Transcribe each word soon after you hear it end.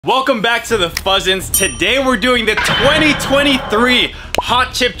Welcome back to the Fuzzins. Today we're doing the 2023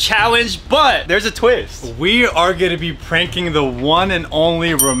 Hot Chip Challenge, but there's a twist. We are going to be pranking the one and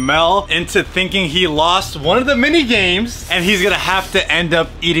only Ramel into thinking he lost one of the mini games, and he's going to have to end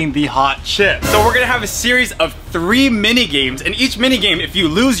up eating the hot chip. So we're going to have a series of 3 mini games, and each mini game, if you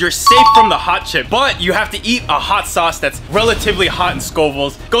lose, you're safe from the hot chip, but you have to eat a hot sauce that's relatively hot in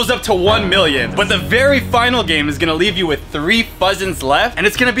Scovilles. Goes up to 1 million. But the very final game is going to leave you with 3 Fuzzins left, and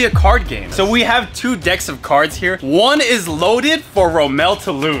it's going to be a card game. So we have 2 decks of cards here. One is loaded for Ramel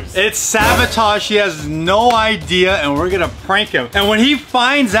to lose. It's sabotage. He has no idea, and we're gonna prank him. And when he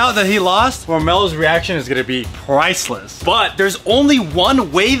finds out that he lost, Ramel's reaction is gonna be priceless. But there's only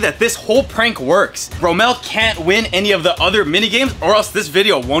one way that this whole prank works. Ramel can't win any of the other mini games, or else this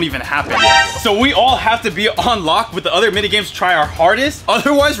video won't even happen. So we all have to be on lock with the other mini games, try our hardest.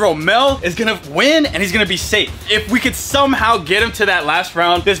 Otherwise, Ramel is gonna win and he's gonna be safe. If we could somehow get him to that last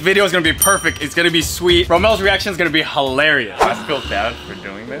round, this video is gonna be perfect. It's gonna be sweet. Ramel's reaction is gonna be hilarious. I feel bad for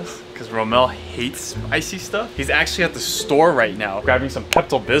doing this because Ramel hates spicy stuff. He's actually at the store right now grabbing some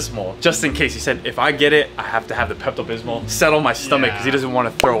Pepto-Bismol just in case. He said, if I get it, I have to have the Pepto-Bismol settle my stomach because he doesn't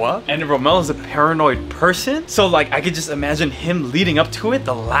want to throw up. And Ramel is a paranoid person. So like, I could just imagine him leading up to it.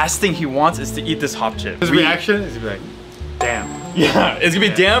 The last thing he wants is to eat this hot chip. His reaction is gonna be like, damn. Yeah, it's gonna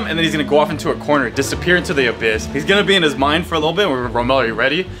be damn, and then he's gonna go off into a corner, disappear into the abyss. He's gonna be in his mind for a little bit. Ramel, are you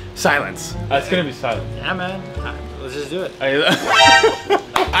ready? Silence. It's gonna be silent. Yeah, man. Let's just do it.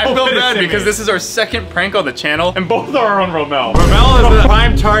 I feel bad because this is our second prank on the channel, and both are on Ramel. Ramel is the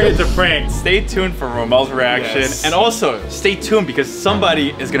prime target to prank. Stay tuned for Ramel's reaction, and also stay tuned because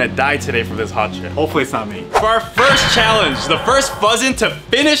somebody is gonna die today from this hot chip. Hopefully it's not me. For our first challenge, the first Fuzzin to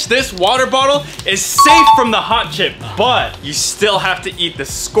finish this water bottle is safe from the hot chip, but you still have to eat the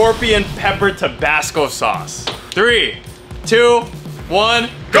scorpion pepper Tabasco sauce. 3, 2, 1,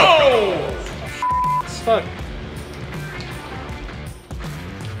 go! Fuck.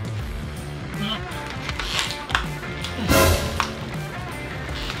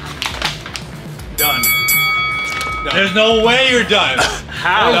 Done. There's no way you're done.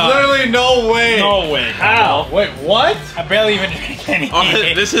 How? There's literally no way. No way. How? Wait, what? I barely even drink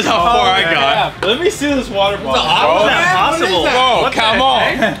anything. This is how far I got. Let me see this water bottle. How is that possible? Bro, come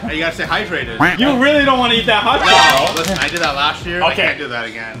on. You gotta stay hydrated. You really don't want to eat that hot No, chip, listen, I did that last year. I can't do that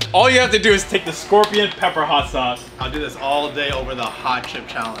again. All you have to do is take the scorpion pepper hot sauce. I'll do this all day over the hot chip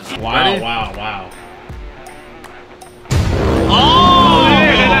challenge. Wow, Ready? wow. Oh,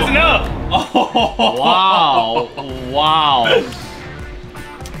 man, that's enough. Oh, wow.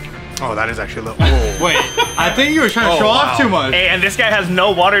 Oh, that is actually a little. Wait, I think you were trying to show off too much. Hey, and this guy has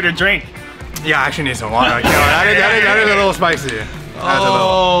no water to drink. Yeah, I actually need some water. I can't. That is a little spicy. That's a little.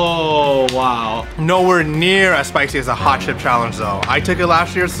 Oh, wow. Nowhere near as spicy as a hot chip challenge, though. I took it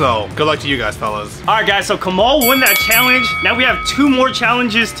last year, so good luck to you guys, fellas. All right, guys, so Kamal won that challenge. Now we have 2 more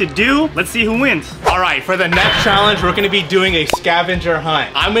challenges to do. Let's see who wins. All right, for the next challenge, we're gonna be doing a scavenger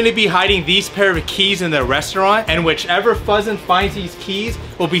hunt. I'm gonna be hiding these pair of keys in the restaurant, and whichever Fuzzin finds these keys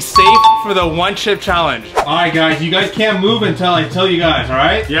will be safe for the 1 chip challenge. All right, guys, you guys can't move until I tell you guys, all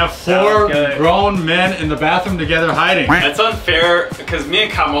right? You have 4 grown men in the bathroom together hiding. That's unfair because me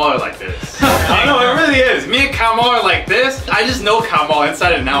and Kamal are like this. No, it really is. Me and Kamal are like this. I just know Kamal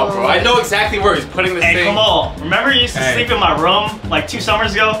inside and out, bro. I know exactly where he's putting this thing. Hey, Kamal, remember you used to sleep in my room like 2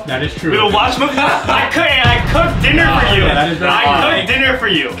 summers ago? That is true. We would watch movies. I cooked dinner for you. that is I cooked dinner for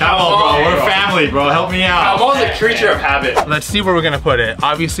you. Kamal, bro, we're family, bro. Help me out. Kamal's a creature of habit. Let's see where we're gonna put it.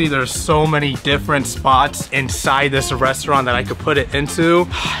 Obviously, there's so many different spots inside this restaurant that I could put it into.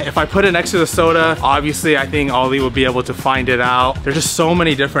 If I put it next to the soda, obviously I think Ollie will be able to find it out. There's just so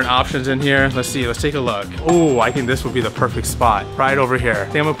many different options in here. Let's see, let's take a look. Oh, I think this would be the perfect spot. Right over here. I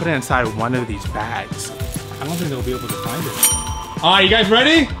think I'm gonna put it inside one of these bags. I don't think they'll be able to find it. All right, you guys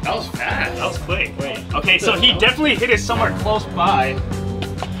ready? That was fast. That was quick. Wait. Okay, so he definitely hit it somewhere close by.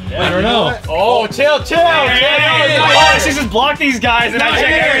 I don't know. Oh, chill. Let's just block these guys and I check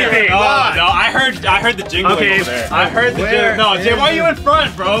everything. No, I heard the jingle over there. I heard the jingle. No, Jay, why are you in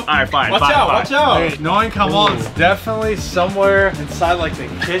front, bro? All right, fine. Watch out. Hey, knowing Kamal, it's definitely somewhere inside like the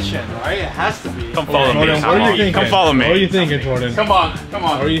kitchen, right? It has to be. Come follow me. Jordan, what are you thinking? Come follow me. What are you thinking, Jordan? Come on. What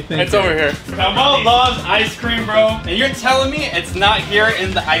are you thinking? It's over here. Kamal loves ice cream, bro. And you're telling me it's not here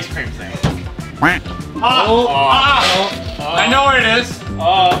in the ice cream thing. I know where it is.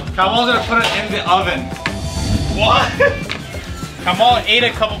 Kamal's gonna put it in the oven. What? Kamal ate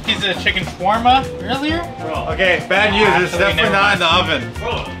a couple pieces of chicken shawarma earlier. Okay, bad news. It's definitely not in the oven.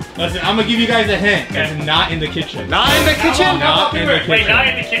 Bro, Listen, I'm gonna give you guys a hint. It's not in the kitchen. Not in the kitchen? Not in the kitchen. Wait, not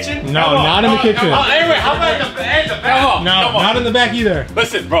in the kitchen? No, not in the kitchen. Oh, anyway, how about the back? Come No, on. not in the back either.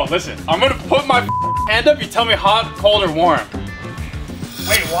 Listen, bro, listen. I'm gonna put my hand up. You tell me hot, cold, or warm.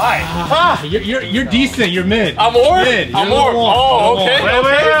 Wait, why? You're decent. You're mid. I'm warm? Mid. I'm You're warm. Oh, okay. Wait.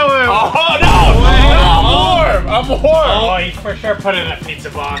 Oh, no. I'm warm. Oh, he for sure put it in a pizza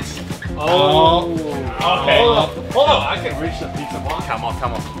box. Oh. Okay. Hold on, I can reach the pizza box. Come on.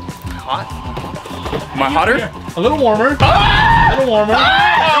 Hot? Am I hotter? A little warmer. A little warmer.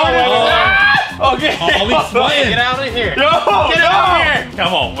 Okay. I'll be sweating. Get out of here. Get out of here.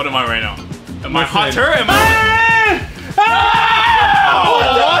 Come on, what am I right now? Am I hotter? Am I?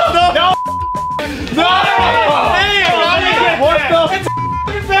 What the? No! Hey, Ronnie! What the? It's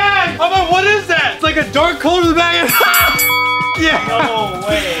a bag! What is that? It's like a dark color in the bag. Yeah! No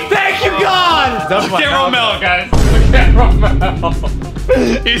way. Thank you, God! Look at Romel, guys. Look at Romel.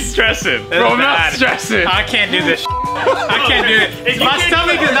 He's stressing. Romel's stressing. I can't do this. I can't do it. you My can't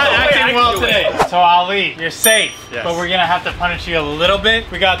stomach do it, is not no way I acting can well do it. today. So Ali, you're safe, Yes. but we're gonna have to punish you a little bit.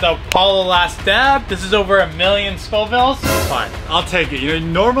 We got the Apollo last dab. This is over 1,000,000 Scovilles. Fine, I'll take it. You know,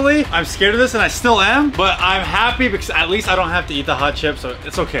 normally I'm scared of this and I still am, but I'm happy because at least I don't have to eat the hot chips, so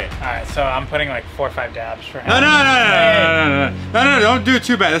it's okay. All right, so I'm putting like 4 or 5 dabs for him. No, don't do it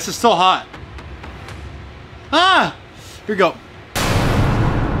too bad. This is still hot. Ah! Here we go.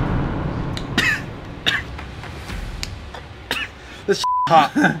 This is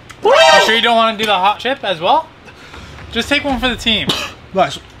hot. You sure you don't want to do the hot chip as well? Just take one for the team.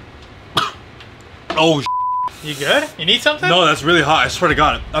 Nice. Oh, You good? You need something? no, that's really hot. I swear to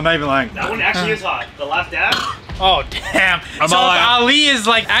God. I'm not even lying. That one actually is hot. The last dab? Oh, damn. So if Ali is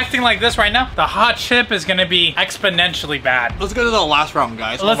like acting like this right now, the hot chip is gonna be exponentially bad. Let's go to the last round,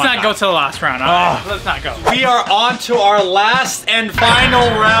 guys. Let's not go to the last round. All right? Let's not go. We are on to our last and final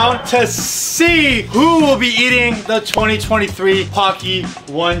round to see who will be eating the 2023 Paqui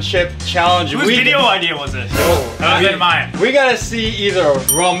One Chip Challenge. Whose video idea was this? That was in mine. We gotta see either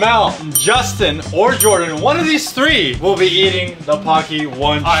Romel, Justin, or Jordan. One of these three will be eating the Paqui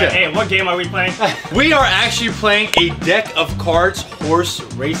One All right, Chip. hey, what game are we playing? We are actually playing a deck of cards horse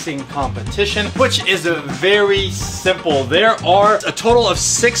racing competition, which is very simple. There are a total of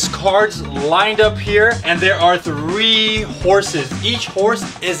 6 cards lined up here, and there are 3 horses. Each horse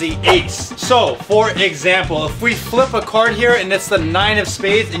is an ace. So, for example, if we flip a card here and it's the 9 of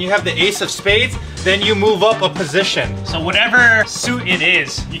spades and you have the ace of spades, then you move up a position. So whatever suit it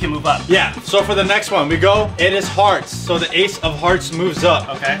is, you can move up. Yeah, so for the next one, we go, it is hearts. So the ace of hearts moves up.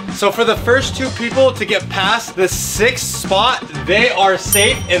 Okay. So for the first 2 people to get past the 6th spot, they are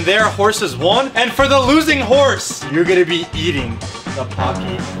safe and their horses won. And for the losing horse, you're gonna be eating the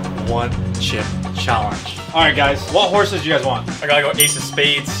Paqui One Chip Challenge. All right, guys, what horses do you guys want? I gotta go ace of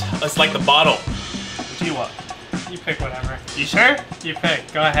spades. That's like the bottle. What do you want? You pick whatever. You sure? You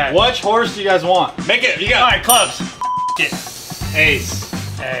pick. Go ahead. Which horse do you guys want? Make it, you All got right, clubs. Shit. ace.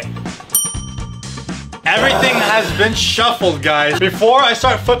 Hey. Everything has been shuffled, guys. Before I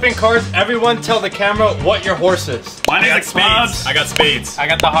start flipping cards, everyone tell the camera what your horse is. Mine is the clubs. I got spades. I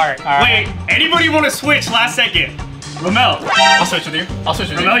got the heart. All right. Wait, anybody want to switch last second? Romel. I'll switch with you. I'll switch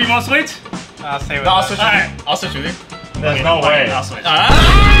with you. Romel, you want to switch? I'll stay with No, I'll that. switch All with right. you. I'll switch with you. There's no way. I'll switch.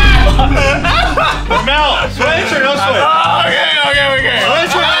 Mel, switch or no switch? Okay.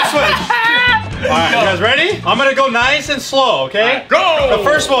 Switch or no switch? Alright, you guys ready? I'm gonna go nice and slow, okay? Go! The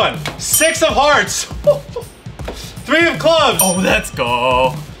first one, 6 of hearts. 3 of clubs. Oh, let's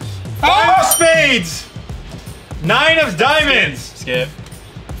go. 5 of spades. 9 of diamonds. Skip.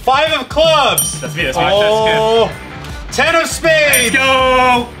 5 of clubs. That's me. Oh, 10 of spades.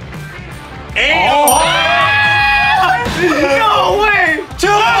 Go! 8 of hearts. No way! 2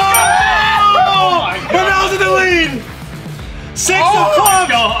 of hearts. Romel's in the lead. 6 of clubs.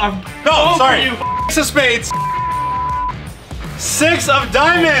 No, sorry. 6 of spades. 6 of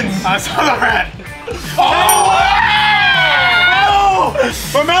diamonds. I saw the rat. Oh!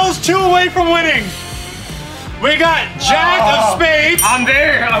 Romel's 2 away from winning. We got Jack of spades. I'm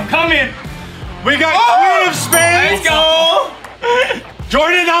there. I'm coming. We got Queen of spades. Let's go.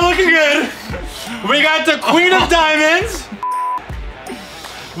 Jordan not looking good. We got the Queen of diamonds.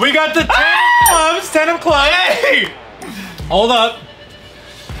 We got the 10 of clubs. 10 of clubs. Hey! Hold up.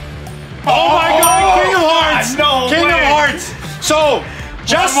 Oh my God, King of hearts. No King way. of hearts. So,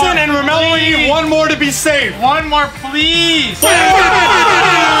 Justin and Romel, we need 1 more to be safe. One more, please. Let's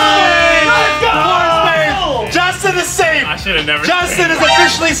go! Justin is safe. I should have never. Justin is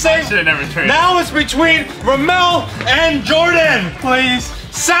officially safe. Should have never traded. Now it's between Romel and Jordan. Please.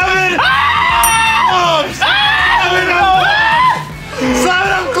 7 clubs. 7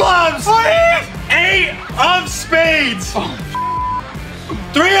 of clubs.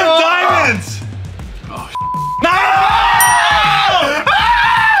 3 of diamonds! No!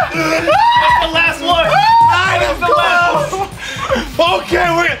 That's the last one! 9 of clubs!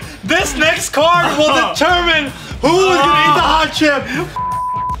 Okay, this next card will determine who is gonna eat the hot chip!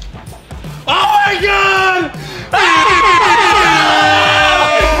 Oh my god!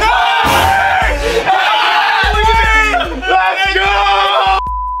 Let's go!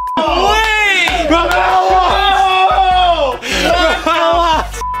 Wait! Romel,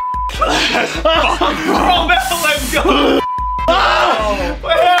 let's go!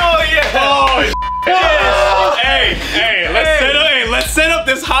 Hell yeah! Oh, hey, let's set up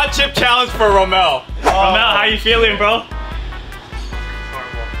this hot chip challenge for Romel. Romel, how you feeling, bro?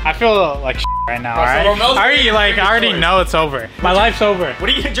 I feel like right now, alright? Romel's I already know it's over. My life's over. What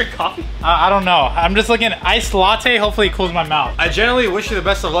are you gonna drink coffee? I don't know. I'm just looking at iced latte. Hopefully it cools my mouth. I generally wish you the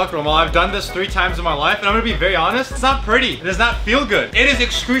best of luck, Romel. I've done this 3 times in my life, and I'm gonna be very honest. It's not pretty. It does not feel good. It is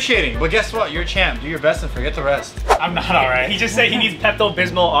excruciating. But guess what? You're a champ. Do your best and forget the rest. I'm not alright. He just said he needs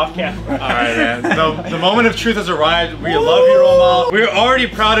Pepto-Bismol off camera. All right, man. The moment of truth has arrived. We love you, Romel. We're already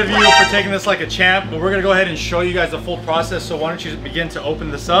proud of you for taking this like a champ, but we're gonna go ahead and show you guys the full process. So why don't you begin to open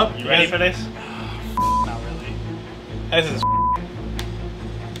this up? You ready for this? Not really. This is.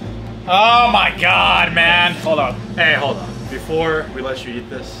 Oh my god, man. Hold on. Hey, hold on. Before we let you eat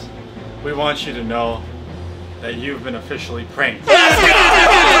this, we want you to know that you've been officially pranked. We rigged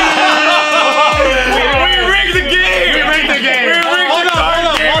the game! We rigged the game! Hold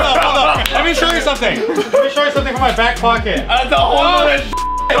on. Let me show you something. Let me show you something from my back pocket. That's a whole other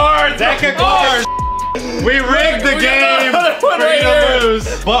card! Deck of cards. We rigged the game for you to lose.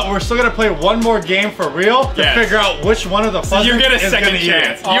 But we're still gonna play one more game for real to figure out which one of the fuzzers You get a is second gonna eat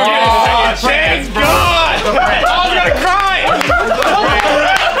chance. it. You get a second chance, bro! I'm gonna cry!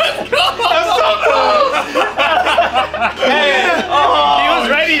 He was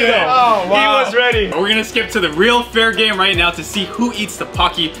ready though. Oh, wow. He was ready. We're gonna skip to the real fair game right now to see who eats the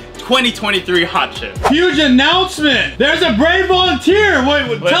Paqui 2023 hot chip. Huge announcement! There's a brave volunteer!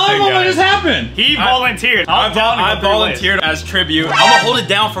 Wait, tell everyone what just happened! He volunteered. I volunteered as tribute. I'm gonna hold it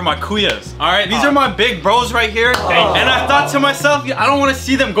down for my kuyas. Alright, these are my big bros right here. And I thought to myself, I don't wanna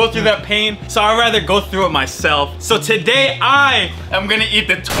see them go through that pain, so I'd rather go through it myself. So today I am gonna eat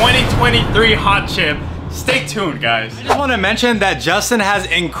the 2023 hot chip. Stay tuned, guys. I just wanna mention that Justin has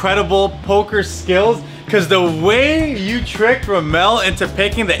incredible poker skills, because the way you tricked Romel into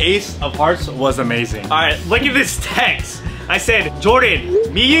picking the ace of hearts was amazing. All right, look at this text. I said, Jordan,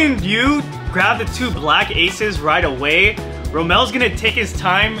 me and you grab the 2 black aces right away. Romel's gonna take his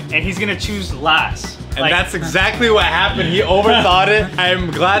time and he's gonna choose last. And that's exactly what happened. He overthought it.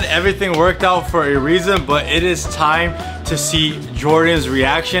 I'm glad everything worked out for a reason, but it is time to see Jordan's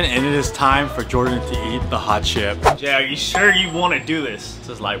reaction, and it is time for Jordan to eat the hot chip. Jay, are you sure you want to do this? This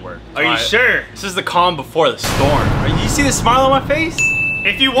is light work. Are you sure? This is the calm before the storm. You see the smile on my face?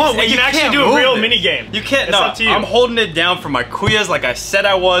 If you want, we You can actually can't do a move real this. mini game. You can't. It's No, up to you. I'm holding it down for my kuyas like I said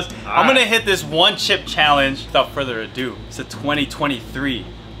I was. I'm gonna hit this 1 chip challenge. Without further ado, it's a 2023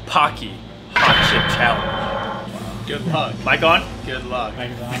 Paqui hot chip challenge. Good luck. Mic on? Good luck.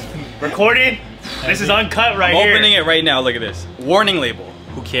 Recording? This is uncut right I'm here. opening it right now. Look at this. Warning label.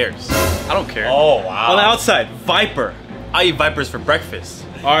 Who cares? I don't care. Oh, wow. On the outside, Viper. I eat vipers for breakfast.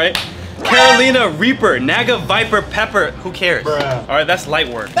 All right. Carolina Reaper, Naga Viper Pepper. Who cares? Bruh. All right, that's light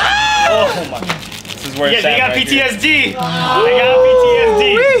work. Oh my. This is where Yeah, it's they at got right here. PTSD. They got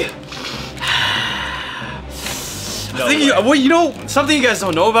PTSD. You know something you guys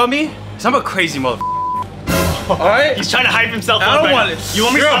don't know about me? Is I'm a crazy motherfucker. All right. He's trying to hype himself I up. don't right want now. it. You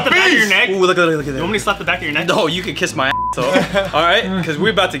want me to slap the back of your neck? Ooh, look at You want me to slap the back of your neck? No, you can kiss my ass. So, all right, because we're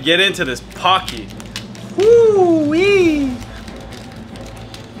about to get into this Paqui. Woo wee.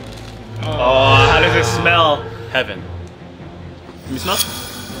 Oh, how does it smell? Heaven. You smell?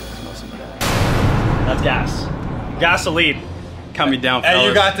 That's gas. Gasoline. Count me down, Hey, fellas.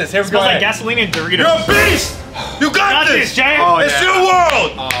 you got this. Here It we smells go. like gasoline and Doritos. You're a beast! You got this! Jay. It's your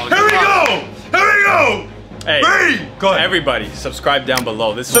world! Here we go! Here we go! Hey, Go ahead. everybody, subscribe down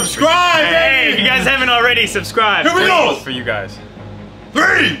below. This one's for you. Subscribe! Hey, if you guys haven't already, subscribe. Here we This go! one's for you guys.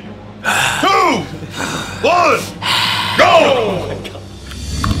 3, 2, 1, go!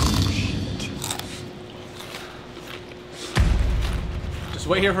 Just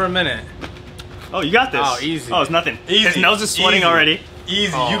wait here for a minute. Oh, you got this. Oh, easy. Oh, it's nothing. Easy. His nose is sweating Easy. already.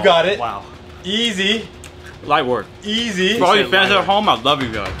 Easy, Oh, you got it. Wow. Easy, Light work. easy. For all you fans at home, I love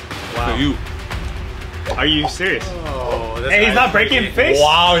you guys. Wow. For you. Are you serious? Oh, this Hey, he's guy's not breaking crazy. face?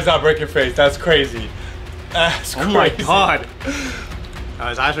 Wow, he's not breaking face. That's crazy. That's Oh crazy. my god. Oh,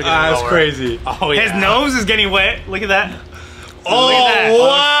 his eyes are getting That's lower. crazy. Oh, yeah. His nose is getting wet. Look at that.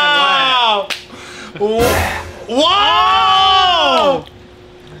 wow! Wow!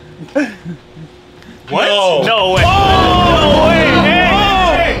 What? No way. Oh! No way. Hey,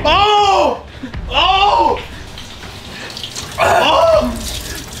 hey. Oh! Oh! Oh!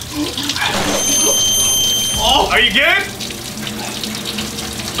 Oh! Are you good?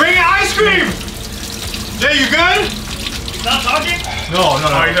 Bring ice cream! Yeah, you good? He's not talking? No, no,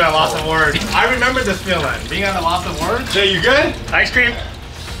 Oh, you're at a loss of words. I remember this feeling. Being at a loss of words. Jay, you good? Ice cream?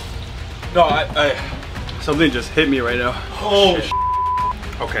 No, something just hit me right now. Oh,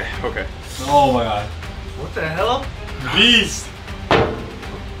 Okay, okay. oh my god. What the hell? Beast.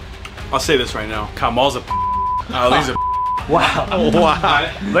 I'll say this right now. Kamal's a Ali's a Wow. Wow.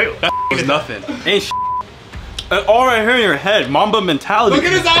 that was nothing. Ain't all right here in your head. Mamba mentality. Look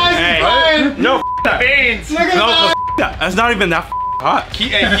at his eyes, Hey. Brian. No, Beans. Look at his eyes. that's not even that hot.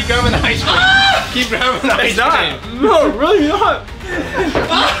 Keep grabbing the ice cream. Keep grabbing the ice cream. No, really not.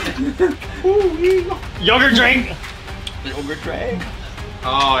 Yogurt drink. Yogurt drink.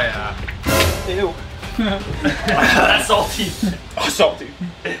 Oh yeah. Ew. That's salty. Oh, salty.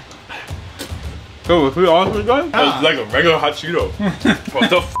 So if we honestly guys, it's like a regular hot Cheeto. What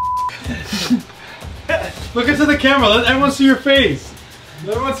the Look into the camera. Let everyone see your face.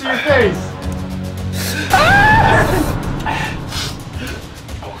 Let everyone see your face.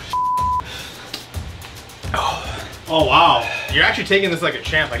 Oh wow. You're actually taking this like a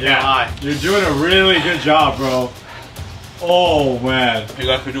champ. I can't lie. You're doing a really good job, bro. Oh man. You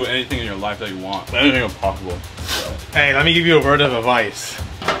guys can do anything in your life that you want. Anything is possible. Hey, let me give you a word of advice.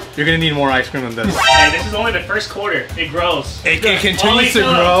 You're gonna need more ice cream than this. Hey, this is only the first quarter. It grows. It continues to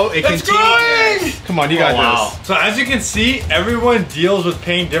grow. It It's continues. Come on, you got this. So as you can see, everyone deals with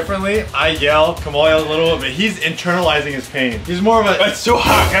pain differently. I yell, Kamal yells a little bit, but he's internalizing his pain. He's more of a. It's so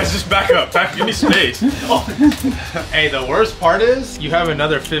hot, guys. Just back up. Give me space. Hey, the worst part is you have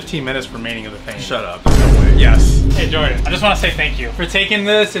another 15 minutes remaining of the pain. Shut up. Yes. Hey Jordan, I just want to say thank you for taking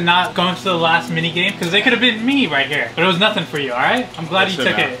this and not going to the last mini game because it could have been me right here, but it was nothing for you. All right, I'm glad you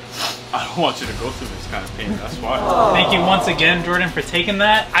Listen, took it. I don't want you to go through this kind of pain. That's why. Thank you once again, Jordan, for taking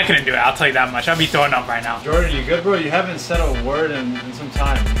that. I couldn't do it. I'll tell you that much. I'd be throwing up right now. Jordan, you good, bro? You haven't said a word in some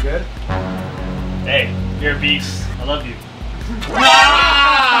time. You good? Hey, you're a beast. I love you.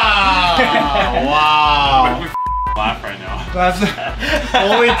 Wow. We laugh right now. That's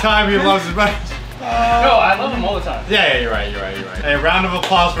the only time he loves his best. No, I love him all the time. Yeah, you're right. Hey, round of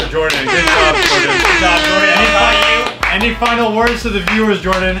applause for Jordan. Good job, Jordan. Good job, Jordan. Any final words to the viewers,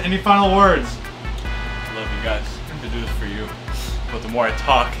 Jordan? Any final words? I love you guys. I do this for you. But the more I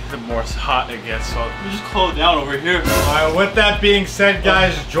talk, the more hot it gets. So we just cool it down over here. Alright, with that being said,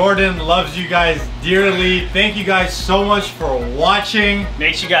 guys, Jordan loves you guys dearly. Thank you guys so much for watching.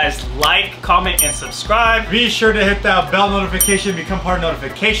 Make sure you guys like, comment, and subscribe. Be sure to hit that bell notification, become part of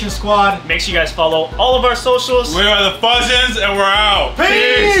Notification Squad. Make sure you guys follow all of our socials. We are the Fuzzins and we're out.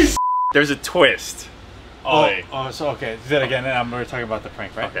 Peace! There's a twist. So okay, do that again, and we're talking about the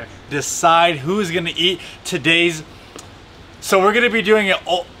prank, right? Okay. Decide who's gonna eat today's. So we're gonna be doing it.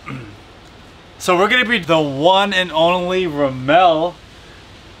 So we're gonna be the one and only Ramel.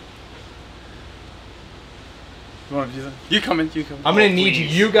 You want to do that? You come in. I'm gonna need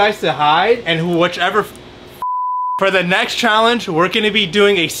you guys to hide, and whichever. For the next challenge, we're gonna be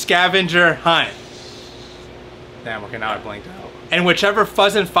doing a scavenger hunt. Damn, okay, now I blanked out. And whichever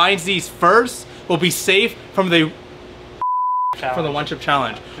Fuzzin finds these first will be safe from the one chip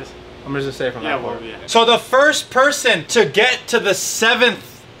challenge. I'm just gonna say it from that part. So the first person to get to the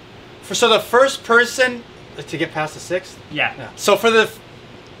 7th, so the first person to get past the 6th. Yeah. So for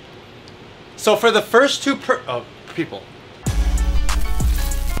the first two people.